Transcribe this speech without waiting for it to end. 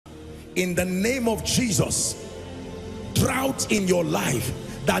in the name of Jesus, drought in your life,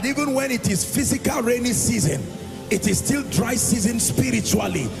 that even when it is physical rainy season, it is still dry season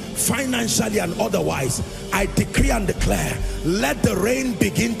spiritually, financially and otherwise. I decree and declare, let the rain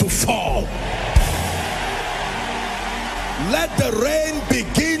begin to fall. Let the rain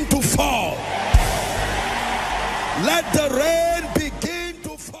begin to fall. Let the rain begin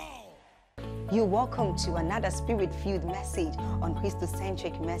to fall. You're welcome to another spirit-filled message on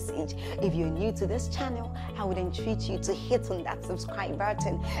Christocentric Message. If you're new to this channel, I would entreat you to hit on that subscribe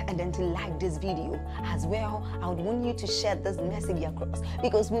button and then to like this video. As well, I would want you to share this message across,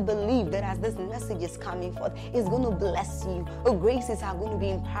 because we believe that as this message is coming forth, it's going to bless you. Graces are going to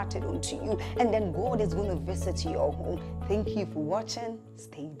be imparted unto you, and then God is going to visit your home. Thank you for watching.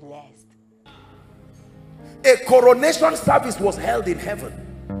 Stay blessed. A coronation service was held in heaven.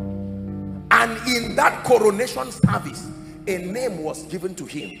 And in that coronation service, a name was given to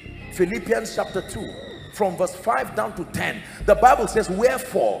him. Philippians chapter 2, from verse 5 down to 10. The Bible says,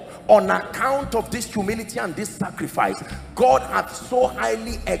 wherefore, on account of this humility and this sacrifice, God hath so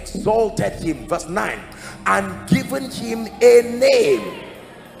highly exalted him. Verse 9, and given him a name.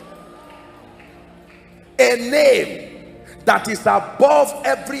 A name that is above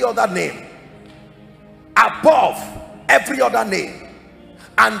every other name. Above every other name.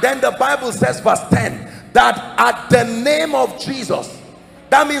 And then the Bible says, verse 10, that at the name of Jesus,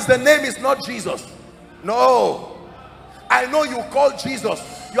 that means the name is not Jesus. No. I know you call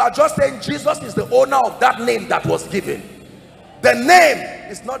Jesus. You are just saying Jesus is the owner of that name that was given. The name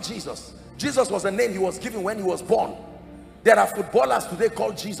is not Jesus. Jesus was a name he was given when he was born. There are footballers today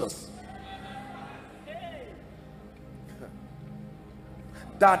called Jesus.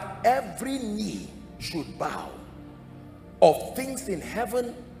 That every knee should bow, of things in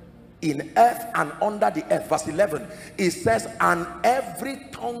heaven, in earth, and under the earth. Verse 11, it says, and every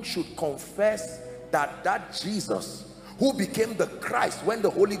tongue should confess that Jesus, who became the Christ when the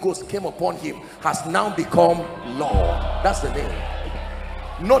Holy Ghost came upon him, has now become Lord. That's the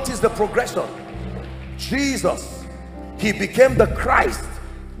name. Notice the progression. Jesus, he became the Christ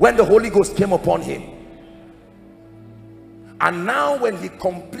when the Holy Ghost came upon him. And now when he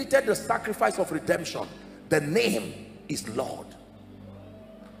completed the sacrifice of redemption, the name is Lord.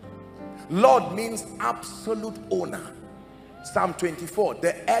 Lord means absolute owner. Psalm 24,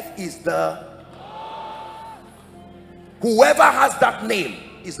 the earth is the... Whoever has that name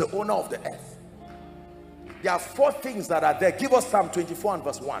is the owner of the earth. There are four things that are there. Give us Psalm 24 and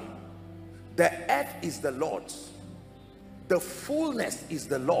verse 1. The earth is the Lord's. The fullness is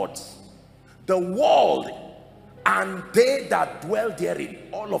the Lord's. The world and they that dwell therein,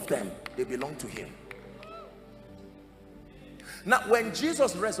 all of them, they belong to him. Now, when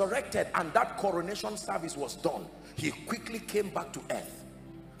Jesus resurrected and that coronation service was done, he quickly came back to earth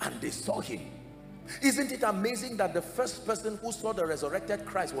and they saw him. Isn't it amazing that the first person who saw the resurrected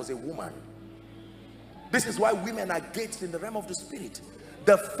Christ was a woman? This is why women are gates in the realm of the spirit.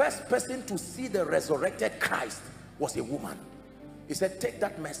 The first person to see the resurrected Christ was a woman. He said, take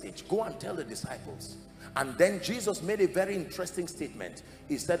that message, go and tell the disciples. And then Jesus made a very interesting statement.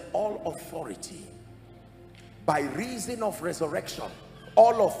 He said, all authority, by reason of resurrection,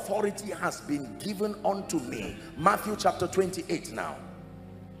 all authority has been given unto me. Matthew chapter 28 now.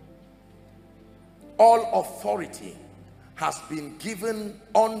 All authority has been given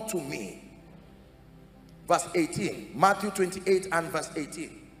unto me. Verse 18. Matthew 28 and verse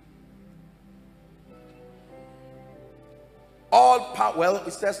 18. All power, well,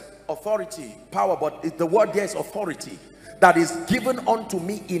 it says authority, power, but the word there is authority that is given unto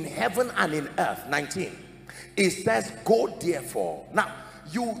me in heaven and in earth. 19. It says, go therefore. Now,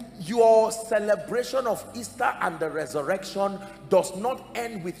 your celebration of Easter and the resurrection does not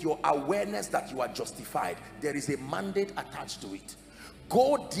end with your awareness that you are justified. There is a mandate attached to it.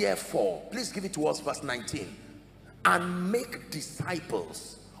 Go therefore, please give it to us, verse 19, and make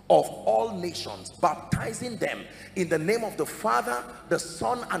disciples of all nations, baptizing them in the name of the Father, the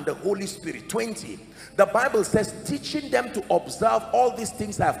Son, and the Holy Spirit. 20, the Bible says, teaching them to observe all these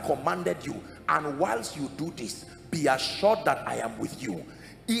things I have commanded you. And whilst you do this, be assured that I am with you,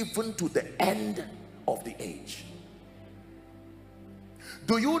 even to the end of the age.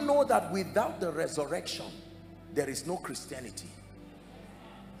 Do you know that without the resurrection, there is no Christianity?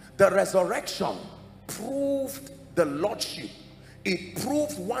 The resurrection proved the Lordship. It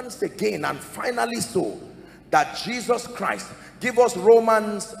proved once again, and finally so, that Jesus Christ. Give us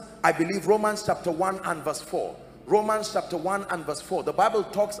Romans, I believe Romans chapter 1 and verse 4. Romans chapter 1 and verse 4. The Bible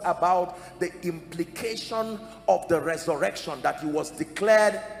talks about the implication of the resurrection, that he was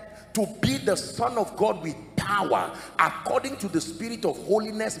declared to be the Son of God with power according to the Spirit of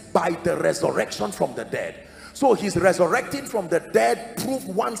holiness by the resurrection from the dead. So his resurrecting from the dead proved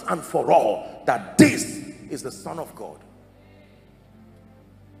once and for all that this is the Son of God.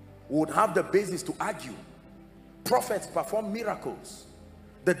 We would have the basis to argue. Prophets perform miracles.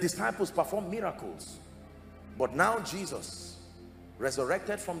 The disciples perform miracles. But now Jesus,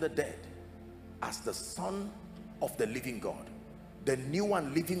 resurrected from the dead as the Son of the living God, the new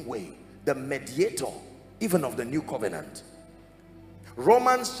and living way, the mediator even of the new covenant.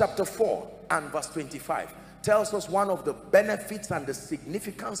 Romans chapter 4 and verse 25 tells us one of the benefits and the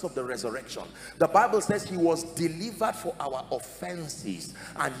significance of the resurrection. The Bible says he was delivered for our offenses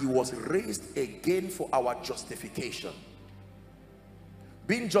and he was raised again for our justification.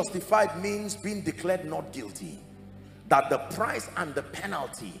 Being justified means being declared not guilty, that the price and the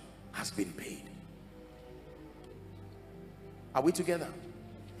penalty has been paid. Are we together?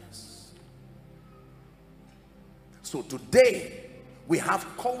 Yes. So today we have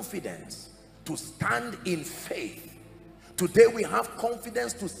confidence to stand in faith. Today we have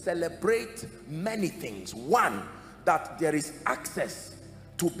confidence to celebrate many things. One, that there is access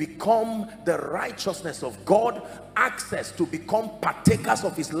to become the righteousness of God, access to become partakers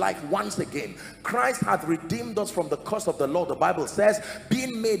of his life once again. Christ hath redeemed us from the curse of the law. The Bible says,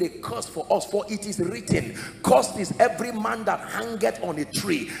 being made a curse for us, for it is written, cursed is every man that hangeth on a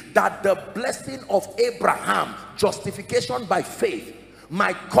tree, that the blessing of Abraham, justification by faith,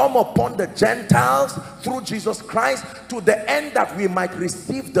 might come upon the Gentiles through Jesus Christ, to the end that we might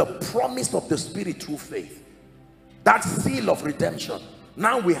receive the promise of the Spirit through faith. That seal of redemption.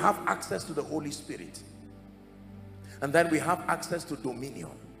 Now we have access to the Holy Spirit. And then we have access to dominion,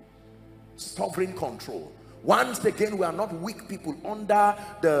 sovereign control. Once again, we are not weak people under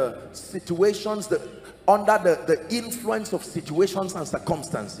the situations, under the influence of situations and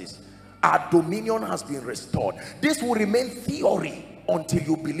circumstances. Our dominion has been restored. This will remain theory until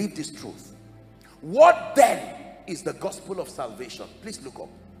you believe this truth. What then is the gospel of salvation? Please look up.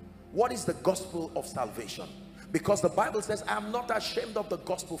 What is the gospel of salvation? Because the Bible says, I am not ashamed of the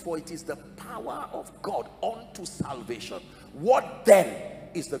gospel, for it is the power of God unto salvation. What then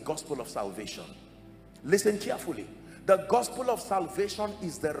is the gospel of salvation? Listen carefully. The gospel of salvation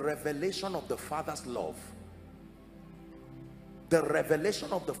is the revelation of the Father's love. The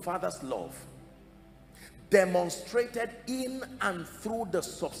revelation of the Father's love demonstrated in and through the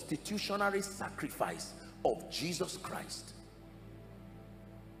substitutionary sacrifice of Jesus Christ.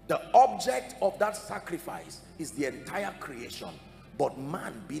 The object of that sacrifice is the entire creation, but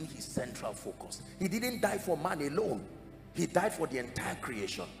man being his central focus. He didn't die for man alone. He died for the entire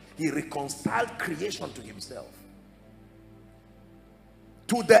creation. He reconciled creation to himself,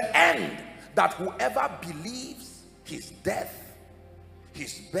 to the end that whoever believes his death,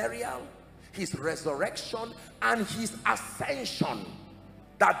 his burial, his resurrection, and his ascension,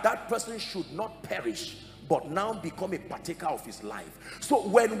 that person should not perish, but now become a partaker of his life. So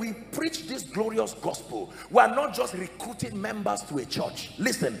when we preach this glorious gospel, we are not just recruiting members to a church.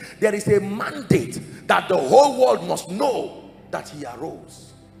 Listen, there is a mandate that the whole world must know that he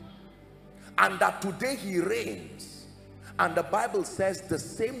arose, and that today he reigns. And the Bible says the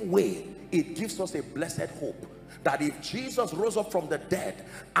same way it gives us a blessed hope, that if Jesus rose up from the dead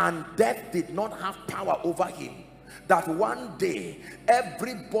and death did not have power over him, that one day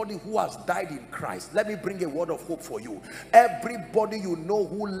everybody who has died in Christ, let me bring a word of hope for you, everybody you know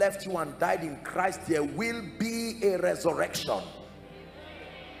who left you and died in Christ, there will be a resurrection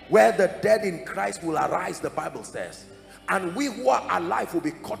where the dead in Christ will arise, the Bible says, and we who are alive will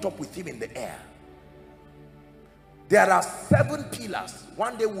be caught up with him in the air. There are 7 pillars.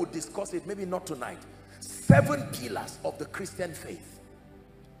 One day we'll discuss it, maybe not tonight. 7 pillars of the Christian faith.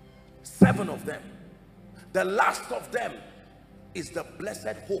 7 of them. The last of them is the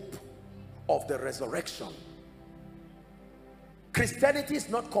blessed hope of the resurrection. Christianity is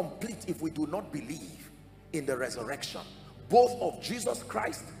not complete if we do not believe in the resurrection, both of Jesus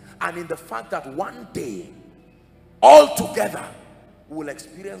Christ and in the fact that one day, all together, we will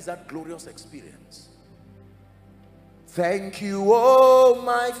experience that glorious experience. Thank you, oh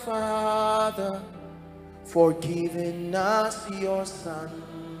my Father, for giving us your Son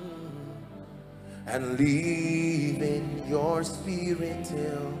and leaving your Spirit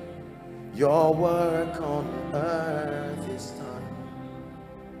till your work on earth is done.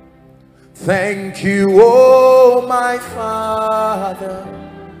 Thank you, oh my Father,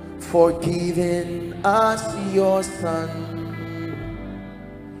 for giving us your Son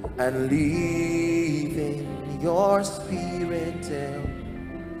and leaving your Spirit till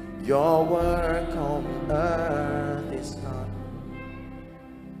your work on earth is done.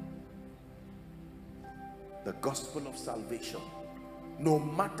 gospel of salvation. No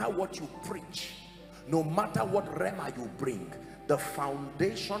matter what you preach, no matter what rhema you bring, the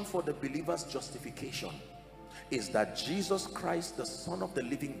foundation for the believer's justification is that Jesus Christ, the Son of the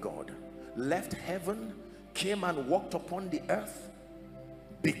living God, left heaven, came and walked upon the earth,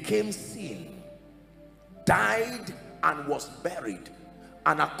 became sin, died and was buried,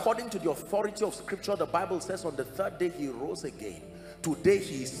 and according to the authority of scripture, the Bible says on the third day he rose again. Today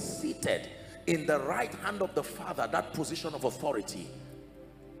he is seated in the right hand of the Father, that position of authority,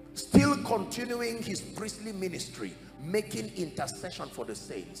 still continuing his priestly ministry, making intercession for the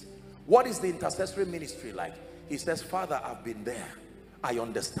saints. What is the intercessory ministry like? He says, Father, I've been there, I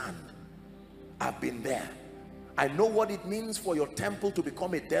understand, I've been there, I know what it means for your temple to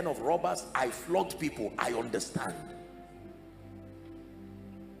become a den of robbers, I flogged people, I understand.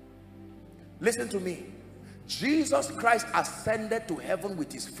 Listen to me. Jesus Christ ascended to heaven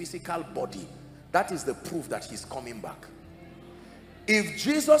with his physical body. That is the proof that he's coming back. If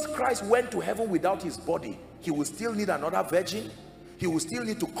Jesus Christ went to heaven without his body, he will still need another virgin. He will still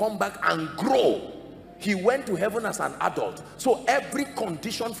need to come back and grow. He went to heaven as an adult. So every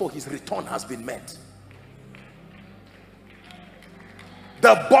condition for his return has been met.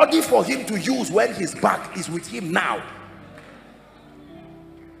 The body for him to use when he's back is with him now.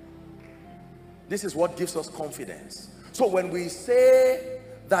 This is what gives us confidence. So when we say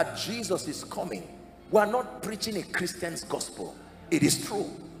that Jesus is coming, we are not preaching a Christian's gospel. It is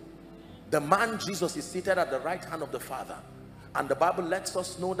true. The man Jesus is seated at the right hand of the Father. And the Bible lets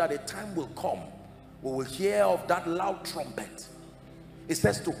us know that a time will come, we will hear of that loud trumpet. It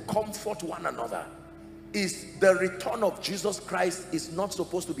says to comfort one another. Is the return of Jesus Christ is not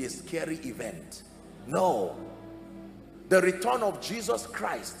supposed to be a scary event. No. The return of Jesus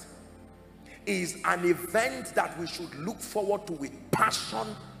Christ is an event that we should look forward to with passion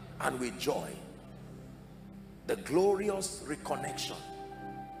and with joy. The glorious reconnection.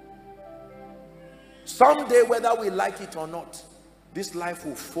 Someday, whether we like it or not, this life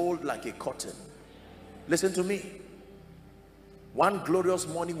will fold like a curtain. Listen to me. One glorious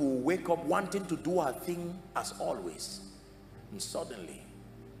morning we will wake up wanting to do our thing as always, and suddenly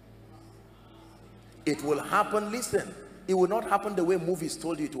it will happen. Listen, it will not happen the way movies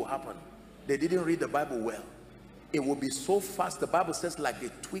told you it will happen. They didn't read the Bible well. It will be so fast. The Bible says like the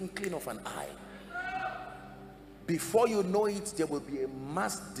twinkling of an eye. Before you know it, there will be a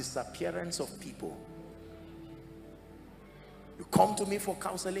mass disappearance of people. You come to me for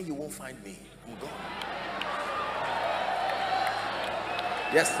counseling, you won't find me. I'm gone.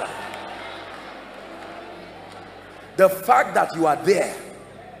 Yes, sir. The fact that you are there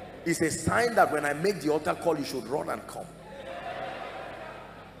is a sign that when I make the altar call, you should run and come.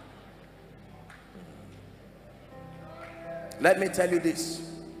 Let me tell you this.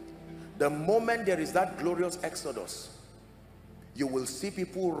 The moment there is that glorious exodus, you will see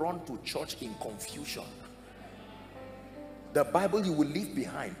people run to church in confusion. The Bible you will leave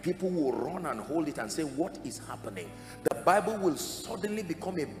behind, people will run and hold it and say, what is happening? The Bible will suddenly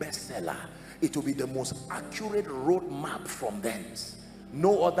become a bestseller. It will be the most accurate roadmap from thence.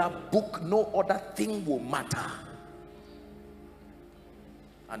 No other book, no other thing will matter.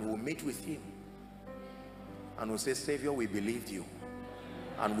 And we'll meet with him and we'll say, Savior, we believed you.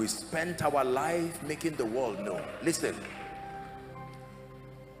 And we spent our life making the world know. Listen,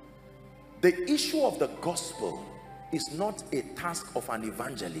 the issue of the gospel is not a task of an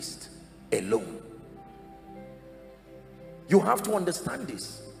evangelist alone. You have to understand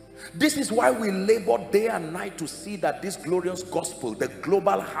this. This is why we labor day and night to see that this glorious gospel, the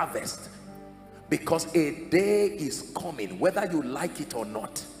global harvest, because a day is coming, whether you like it or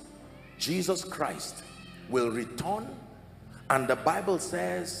not, Jesus Christ will return, and the Bible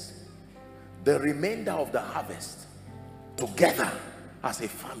says the remainder of the harvest together as a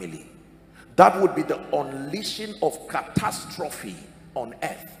family. That would be the unleashing of catastrophe on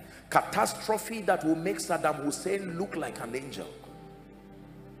earth. Catastrophe that will make Saddam Hussein look like an angel.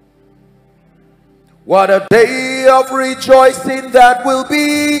 What a day of rejoicing that will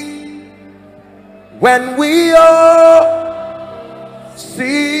be when we all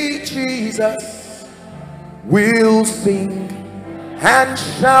see Jesus. We'll sing and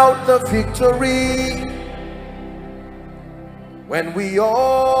shout the victory when we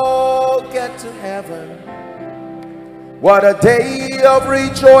all get to heaven. What a day of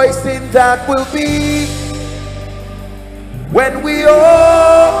rejoicing that will be when we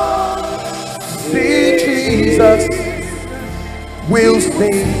all see Jesus. We'll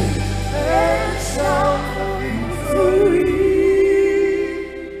sing and shout the victory.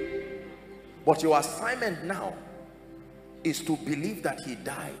 But your assignment now is to believe that he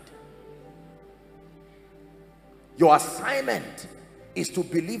died. Your assignment is to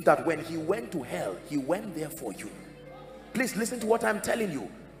believe that when he went to hell, he went there for you. Please listen to what I'm telling you.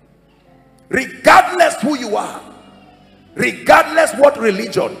 Regardless who you are, regardless what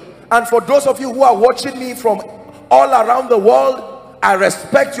religion, and for those of you who are watching me from all around the world, I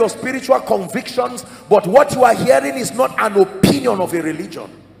respect your spiritual convictions, but what you are hearing is not an opinion of a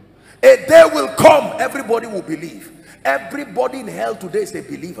religion. A day will come, everybody will believe. Everybody in hell today is a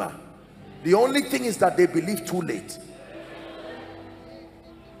believer. The only thing is that they believe too late.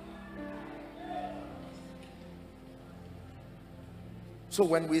 So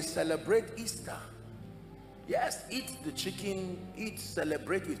when we celebrate Easter, yes, eat the chicken,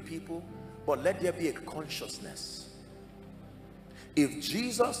 celebrate with people, but let there be a consciousness. If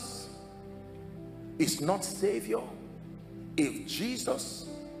Jesus is not Savior, if Jesus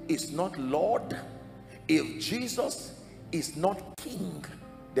is not Lord, if Jesus is not King,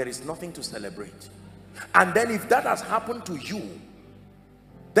 there is nothing to celebrate. And then if that has happened to you,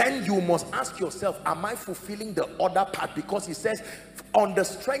 then you must ask yourself, am I fulfilling the other part? Because he says, on the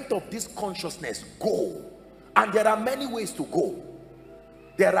strength of this consciousness, go. And there are many ways to go.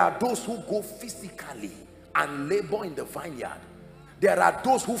 There are those who go physically and labor in the vineyard. There are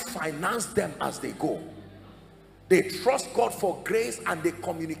those who finance them as they go. They trust God for grace and they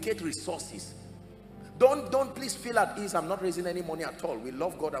communicate resources. Don't please feel at ease. I'm not raising any money at all. We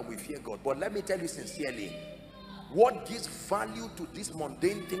love God and we fear God. But let me tell you sincerely, what gives value to these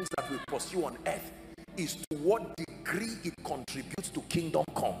mundane things that we pursue on earth is to what degree it contributes to kingdom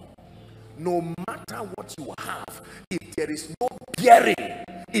come. No matter what you have, if there is no bearing,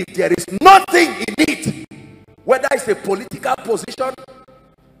 if there is nothing in it, whether it's a political position,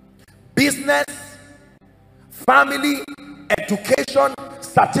 business, family, education,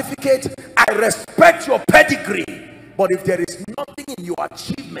 certificate, I respect your pedigree, but if there is nothing in your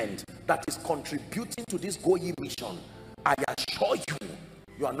achievement that is contributing to this Go Ye mission, I assure you,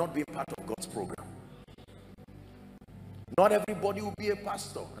 you are not being part of God's program. Not everybody will be a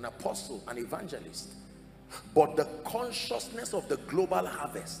pastor, an apostle, an evangelist, but the consciousness of the global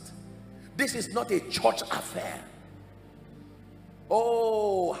harvest. This is not a church affair.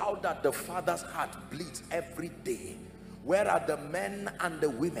 Oh, how that the Father's heart bleeds every day. Where are the men and the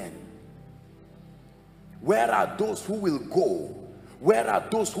women? Where are those who will go? Where are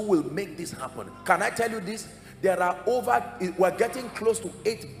those who will make this happen? Can I tell you this? There are we're getting close to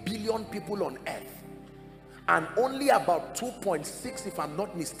 8 billion people on earth, and only about 2.6, if I'm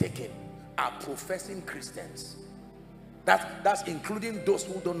not mistaken, are professing Christians. That's including those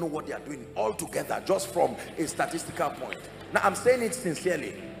who don't know what they are doing altogether, just from a statistical point. Now I'm saying it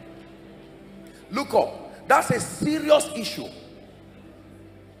sincerely. Look up. That's a serious issue.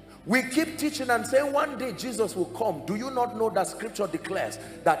 We keep teaching and saying one day Jesus will come. Do you not know that scripture declares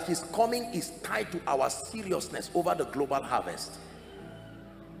that his coming is tied to our seriousness over the global harvest?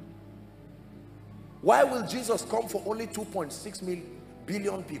 Why will Jesus come for only 2.6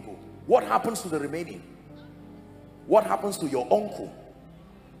 billion people? What happens to the remaining? What happens to your uncle?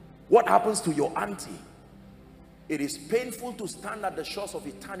 What happens to your auntie? It is painful to stand at the shores of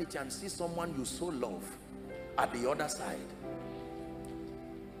eternity and see someone you so love at the other side.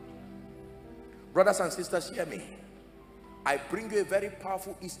 Brothers and sisters, hear me. I bring you a very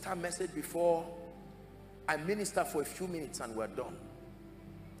powerful Easter message before I minister for a few minutes and we're done.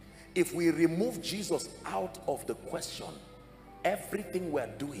 If we remove Jesus out of the question, everything we're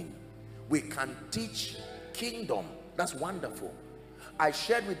doing, we can teach kingdom. That's wonderful. I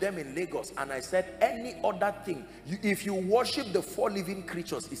shared with them in Lagos and I said, any other thing, if you worship the 4 living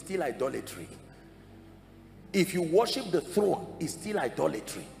creatures, it's still idolatry. If you worship the throne, it's still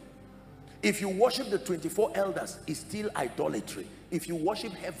idolatry. If you worship the 24 elders, it's still idolatry. If you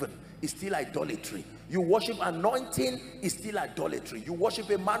worship heaven, it's still idolatry. You worship anointing, it's still idolatry. You worship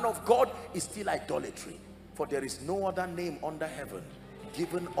a man of God, it's still idolatry. For there is no other name under heaven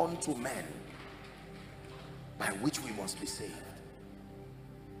given unto men by which we must be saved.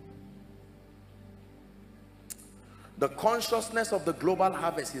 The consciousness of the global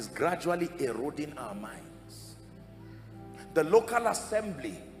harvest is gradually eroding our minds. The local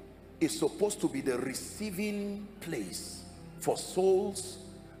assembly is supposed to be the receiving place for souls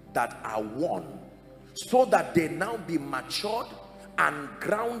that are won, so that they now be matured and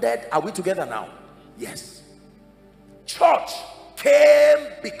grounded. Are we together now? Yes. Church came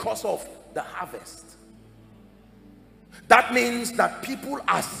because of the harvest. That means that people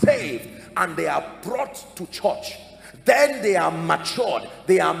are saved and they are brought to church. Then they are matured,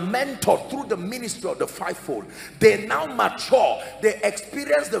 they are mentored through the ministry of the fivefold. They now mature, they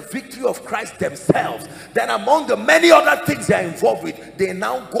experience the victory of Christ themselves. Then among the many other things they are involved with, they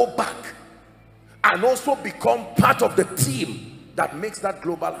now go back and also become part of the team that makes that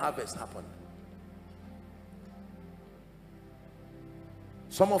global harvest happen.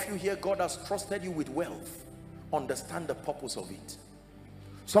 Some of you here, God has trusted you with wealth. Understand the purpose of it.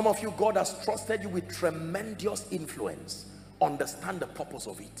 Some of you, God has trusted you with tremendous influence. Understand the purpose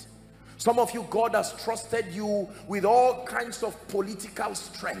of it. Some of you, God has trusted you with all kinds of political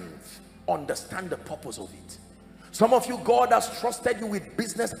strength. Understand the purpose of it. Some of you, God has trusted you with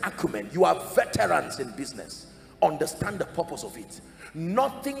business acumen. You are veterans in business. Understand the purpose of it.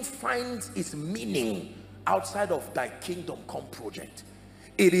 Nothing finds its meaning outside of thy kingdom come project.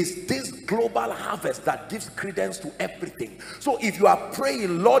 It is this global harvest that gives credence to everything. So if you are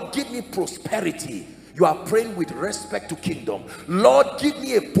praying, Lord, give me prosperity, you are praying with respect to kingdom. Lord, give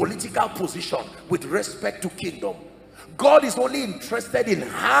me a political position with respect to kingdom. God is only interested in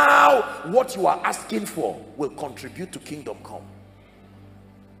how what you are asking for will contribute to kingdom come.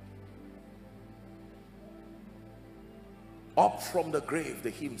 Up from the grave, the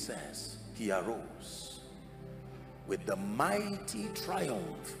hymn says, he arose with the mighty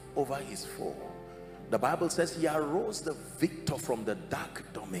triumph over his foe. The Bible says he arose the victor from the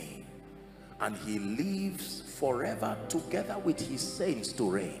dark domain, and he lives forever together with his saints to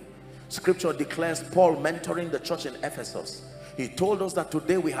reign. Scripture declares, Paul mentoring the church in Ephesus, he told us that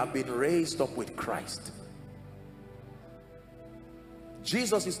today we have been raised up with Christ.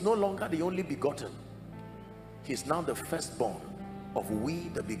 Jesus is no longer the only begotten. He's now the firstborn of we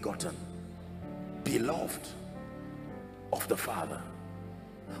the begotten, beloved of the Father.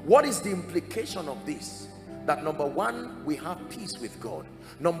 What is the implication of this? That number one, we have peace with God.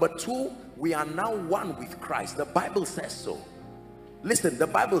 Number two, we are now one with Christ. The Bible says so. Listen, the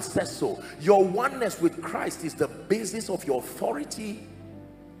Bible says so. Your oneness with Christ is the basis of your authority,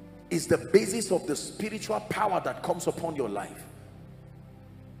 is the basis of the spiritual power that comes upon your life.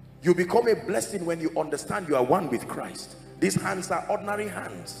 You become a blessing when you understand you are one with Christ. These hands are ordinary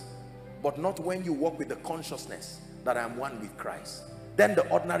hands, but not when you walk with the consciousness that I am one with Christ. Then the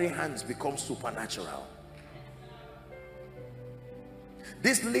ordinary hands become supernatural.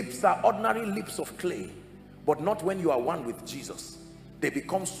 These lips are ordinary lips of clay, but not when you are one with Jesus. They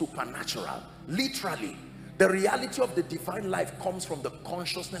become supernatural. Literally, the reality of the divine life comes from the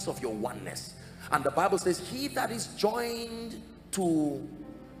consciousness of your oneness. And the Bible says, he that is joined to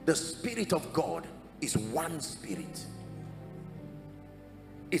the Spirit of God is one spirit.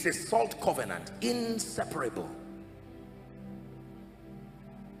 It's a salt covenant, inseparable.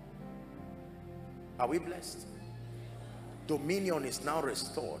 Are we blessed? Dominion is now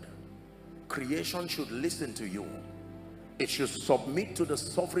restored. Creation should listen to you. It should submit to the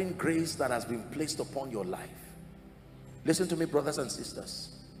sovereign grace that has been placed upon your life. Listen to me, brothers and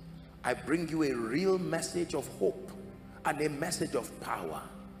sisters. I bring you a real message of hope and a message of power.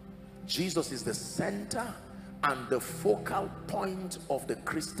 Jesus is the center and the focal point of the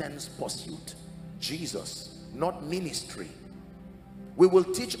Christian's pursuit. Jesus, not ministry. We will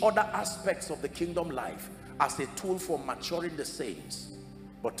teach other aspects of the kingdom life as a tool for maturing the saints.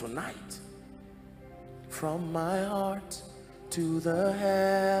 But tonight, from my heart to the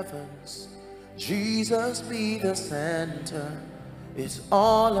heavens, Jesus be the center. It's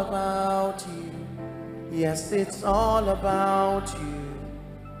all about you. Yes, it's all about you.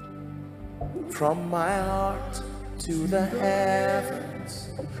 From my heart to the heavens,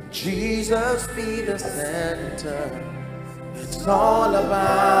 Jesus be the center. It's all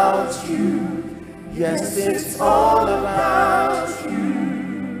about you. Yes, it's all about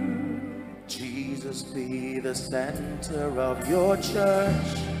you. Jesus be the center of your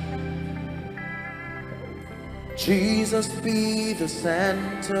church. Jesus be the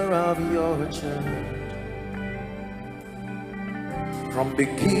center of your church. From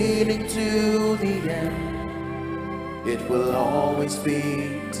beginning to the end, it will always be,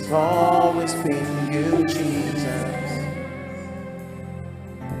 it's always been you, Jesus.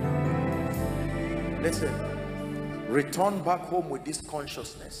 Listen, return back home with this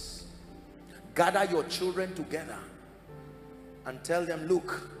consciousness. Gather your children together and tell them,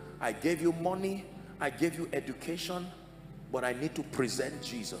 look, I gave you money, I gave you education, but I need to present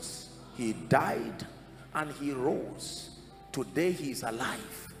Jesus. He died and he rose. Today he is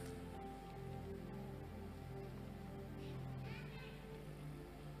alive.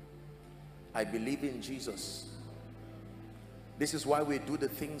 I believe in Jesus. This is why we do the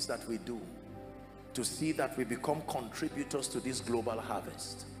things that we do, to see that we become contributors to this global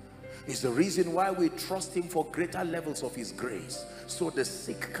harvest. It's the reason why we trust him for greater levels of his grace, so the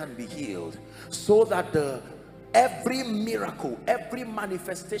sick can be healed, so that the Every miracle, every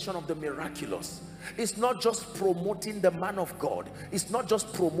manifestation of the miraculous is not just promoting the man of God. It's not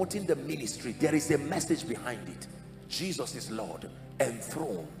just promoting the ministry. There is a message behind it. Jesus is Lord,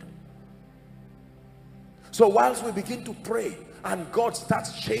 enthroned. So whilst we begin to pray and God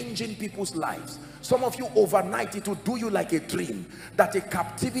starts changing people's lives, some of you overnight it will do you like a dream that a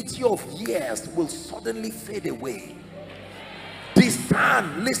captivity of years will suddenly fade away.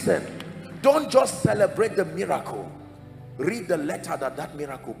 Discern, listen. Don't just celebrate the miracle. Read the letter that that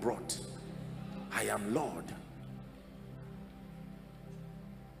miracle brought. I am Lord.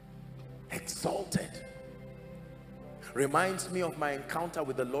 Exalted. Reminds me of my encounter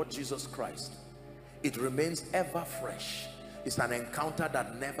with the Lord Jesus Christ. It remains ever fresh. It's an encounter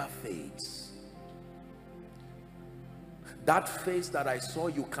that never fades. That face that I saw,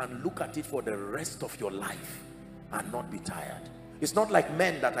 you can look at it for the rest of your life and not be tired. It's not like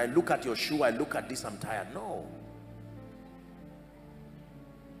men that I look at your shoe, I look at this, I'm tired. No.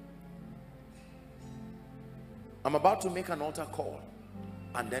 I'm about to make an altar call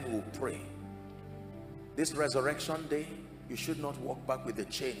and then we'll pray. This resurrection day, you should not walk back with the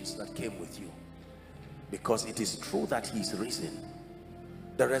chains that came with you, because it is true that he is risen.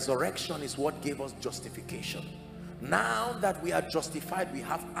 The resurrection is what gave us justification. Now that we are justified, we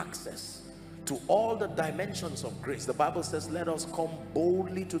have access to all the dimensions of grace. The Bible says, let us come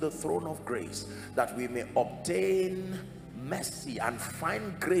boldly to the throne of grace, that we may obtain mercy and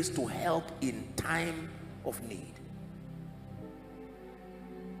find grace to help in time of need.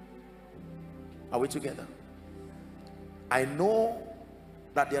 Are we together? I know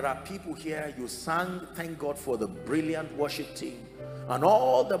that there are people here, you sang, thank God for the brilliant worship team and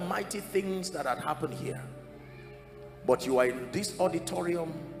all the mighty things that had happened here, but you are in this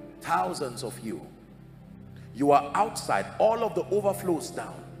auditorium, thousands of you. You are outside, all of the overflows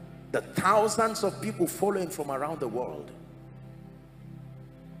down, the thousands of people following from around the world.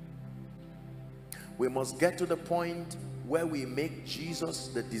 We must get to the point where we make Jesus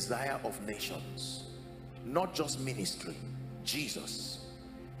the desire of nations, not just ministry. Jesus.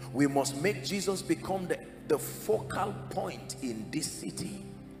 We must make Jesus become the focal point in this city,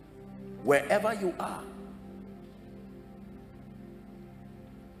 wherever you are.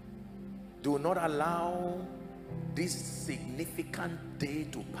 Do not allow this significant day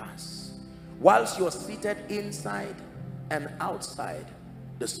to pass. Whilst you're seated inside and outside,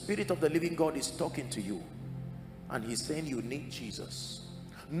 the Spirit of the living God is talking to you and he's saying you need Jesus,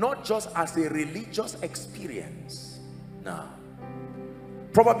 not just as a religious experience. Now,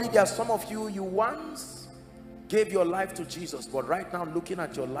 probably there are some of you, you once gave your life to Jesus, but right now looking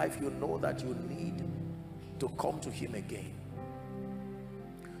at your life, you know that you need to come to him again.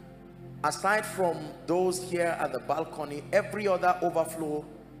 Aside from those here at the balcony, every other overflow,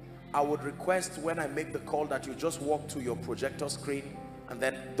 I would request when I make the call that you just walk to your projector screen, and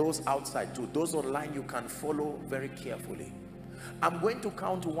then those outside too, those online, you can follow very carefully. I'm going to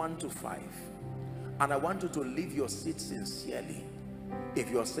count 1 to 5, and I want you to leave your seat sincerely. If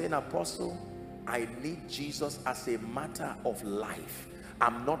you're saying, Apostle, I need Jesus as a matter of life,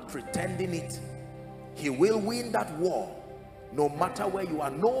 I'm not pretending it, he will win that war. No matter where you are,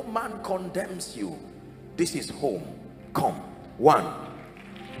 no man condemns you. This is home. Come. 1.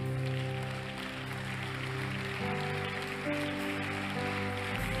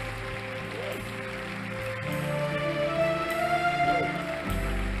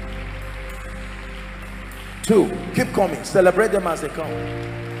 Two. Keep coming. Celebrate them as they come.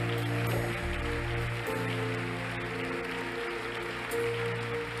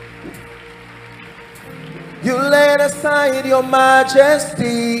 You laid aside your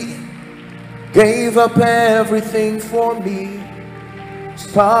majesty, gave up everything for me,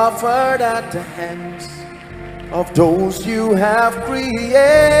 suffered at the hands of those you have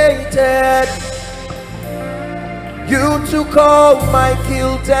created. You took all my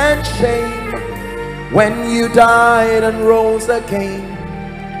guilt and shame when you died and rose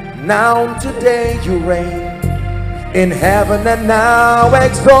again. Now today you reign in heaven and now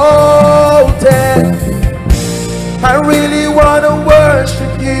exalted. I really want to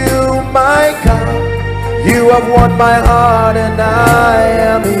worship you, my God. You have won my heart and I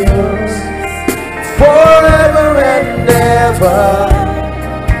am yours forever and ever.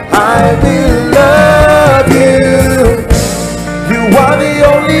 I will love you. You are the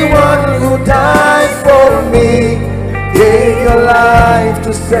only one who died for me, gave your life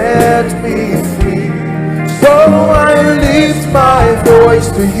to set me free. So I lift my voice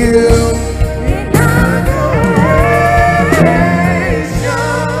to you.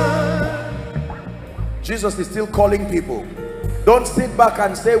 Jesus is still calling people. Don't sit back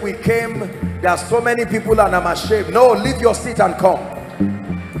and say, we came, there are so many people and I'm ashamed. No, leave your seat and come.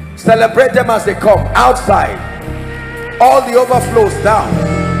 Celebrate them as they come. Outside, all the overflows down.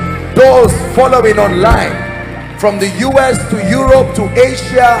 Those following online, from the US to Europe to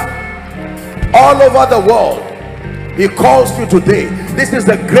Asia, all over the world, he calls you today. This is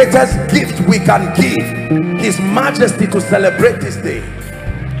the greatest gift we can give His Majesty, to celebrate this day.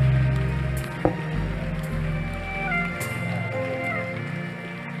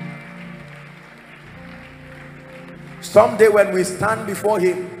 Someday when we stand before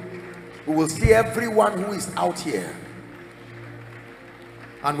Him, we will see everyone who is out here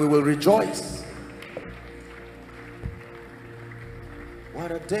and we will rejoice.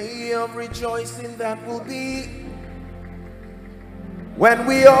 What a day of rejoicing that will be when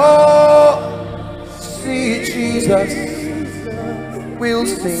we all see Jesus. We'll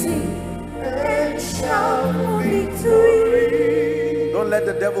sing and shout for victory. Don't let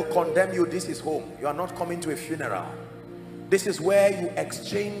the devil condemn you. This is home. You are not coming to a funeral. This is where you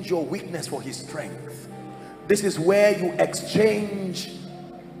exchange your weakness for His strength. This is where you exchange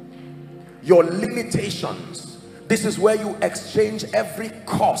your limitations. This is where you exchange every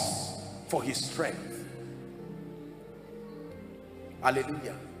curse for His strength.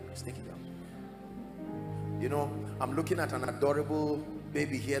 Hallelujah. Let's take it down. You know, I'm looking at an adorable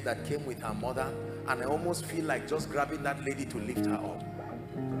baby here that came with her mother, and I almost feel like just grabbing that lady to lift her up.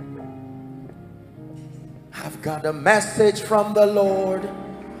 I've got a message from the Lord.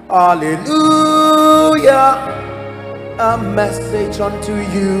 Hallelujah. A message unto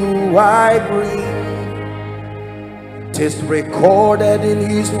you I bring. 'Tis recorded in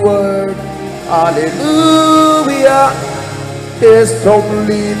His word. Hallelujah. It's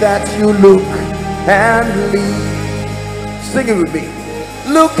only that you look and lead. Sing it with me.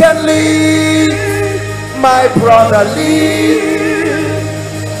 Look and lead, my brother, lead.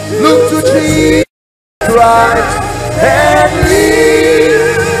 Look to Jesus. Right and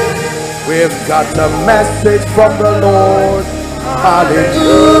lead. We've got a message from the Lord.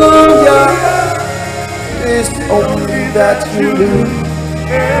 Hallelujah. It's only that you do.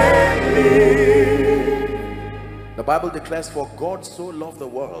 The Bible declares, for God so loved the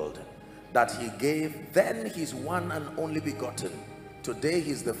world that He gave then His one and only begotten. Today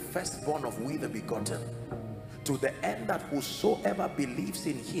He is the firstborn of we the begotten, to the end that whosoever believes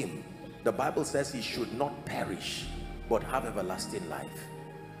in Him, the Bible says, he should not perish but have everlasting life.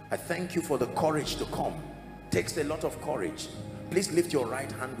 I thank you for the courage to come. Takes a lot of courage. Please lift your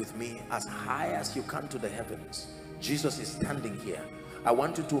right hand with me as high as you can to the heavens. Jesus is standing here. I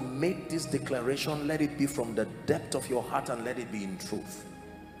want you to make this declaration. Let it be from the depth of your heart and let it be in truth.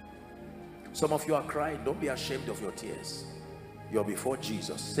 Some of you are crying. Don't be ashamed of your tears. You're before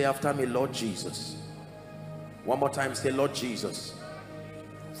Jesus. Say after me, Lord Jesus. One more time, say, Lord Jesus,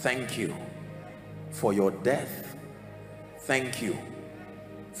 thank you for your death. Thank you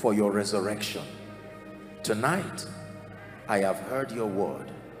for your resurrection. Tonight, I have heard your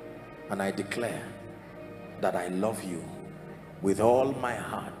word, and I declare that I love you with all my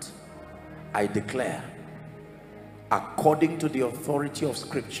heart. I declare, according to the authority of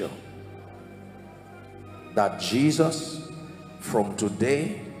Scripture, that Jesus, from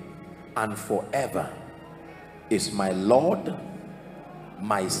today and forever, is my Lord,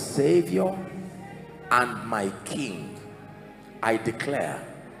 my Savior, and my King. I declare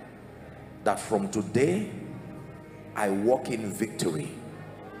that from today I walk in victory.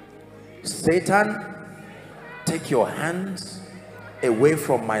 Satan, take your hands away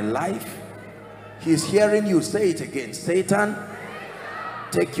from my life. He's hearing you. Say it again. Satan,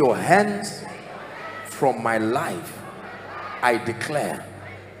 take your hands from my life. I declare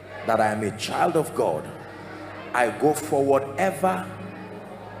that I am a child of God. I go forward ever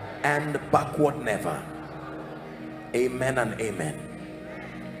and backward never. Amen and amen.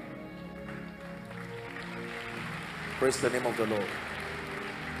 Praise the name of the Lord.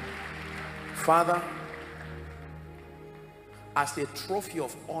 Father, as a trophy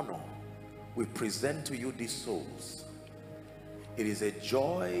of honor, we present to you these souls. It is a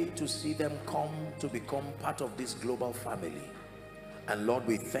joy to see them come to become part of this global family. And Lord,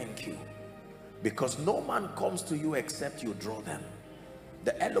 we thank you, because no man comes to you except you draw them.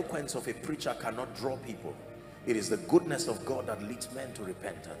 The eloquence of a preacher cannot draw people. It is the goodness of God that leads men to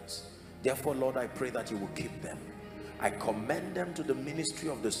repentance. Therefore, Lord, I pray that you will keep them. I commend them to the ministry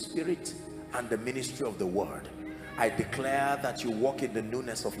of the Spirit and the ministry of the Word. I declare that you walk in the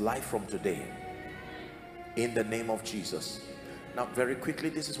newness of life from today, in the name of Jesus. Now, very quickly,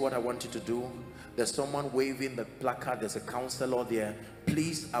 this is what I want you to do. There's someone waving the placard. There's a counselor there.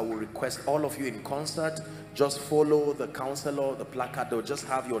 Please, I will request all of you in concert, just follow the counselor, the placard. They'll just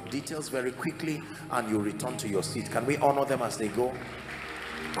have your details very quickly and you return to your seat. Can we honor them as they go?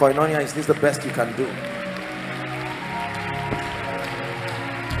 Koinonia, is this the best you can do?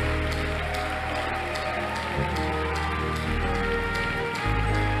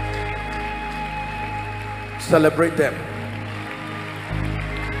 Celebrate them.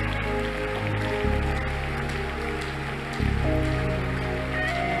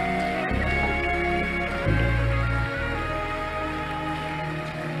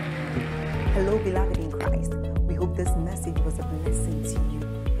 Hello, beloved in Christ. We hope this message was a blessing to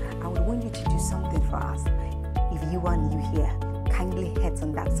you. I would want you to do something for us. If you are new here, kindly hit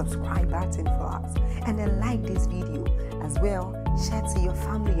on that subscribe button for us and then like this video as well. Share to your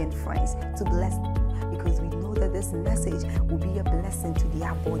family and friends to bless them, because we know that this message will be a blessing to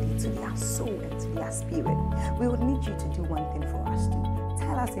their body, to their soul, and to their spirit. We would need you to do one thing for us too.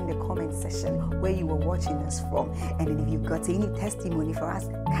 Tell us in the comment section where you were watching us from, and then if you've got any testimony for us,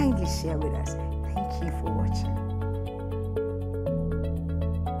 kindly share with us. Thank you for watching.